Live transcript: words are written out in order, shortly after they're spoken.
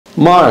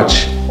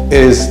March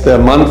is the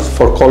month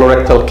for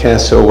colorectal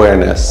cancer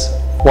awareness.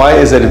 Why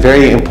is it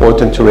very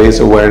important to raise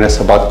awareness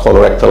about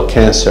colorectal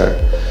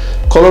cancer?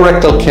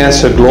 Colorectal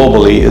cancer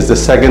globally is the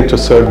second to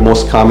third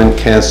most common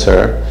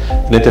cancer,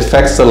 and it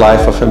affects the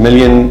life of 1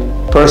 million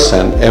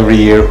persons every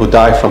year who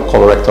die from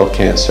colorectal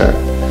cancer.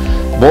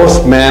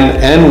 Both men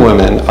and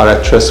women are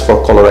at risk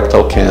for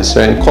colorectal cancer,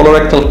 and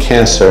colorectal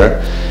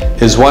cancer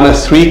is one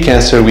of 3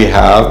 cancers we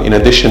have in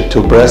addition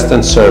to breast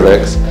and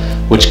cervix,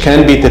 which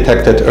can be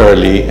detected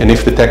early, and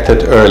if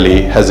detected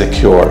early, has a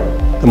cure.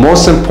 The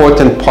most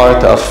important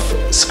part of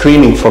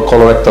screening for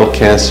colorectal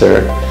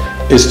cancer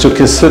is to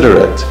consider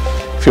it.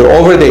 If you're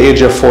over the age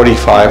of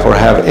 45 or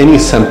have any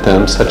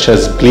symptoms such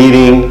as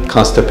bleeding,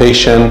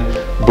 constipation,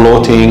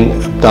 bloating,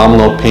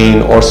 abdominal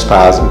pain, or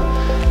spasm,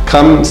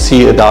 come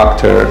see a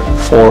doctor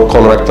for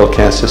colorectal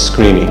cancer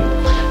screening.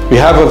 We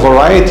have a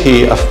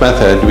variety of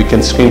methods we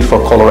can screen for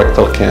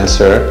colorectal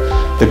cancer.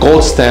 The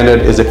gold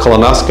standard is a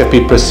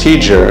colonoscopy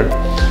procedure,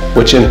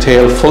 which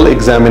entails full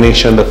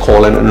examination of the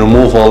colon and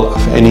removal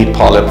of any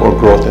polyp or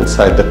growth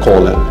inside the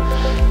colon.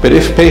 But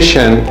if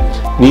patients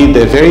need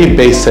a very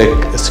basic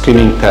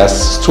screening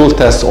test, stool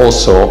tests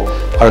also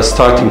are a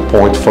starting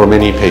point for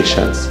many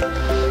patients.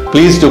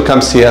 Please do come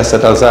see us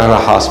at Al Zahra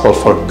Hospital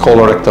for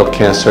colorectal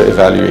cancer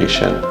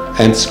evaluation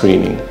and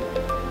screening.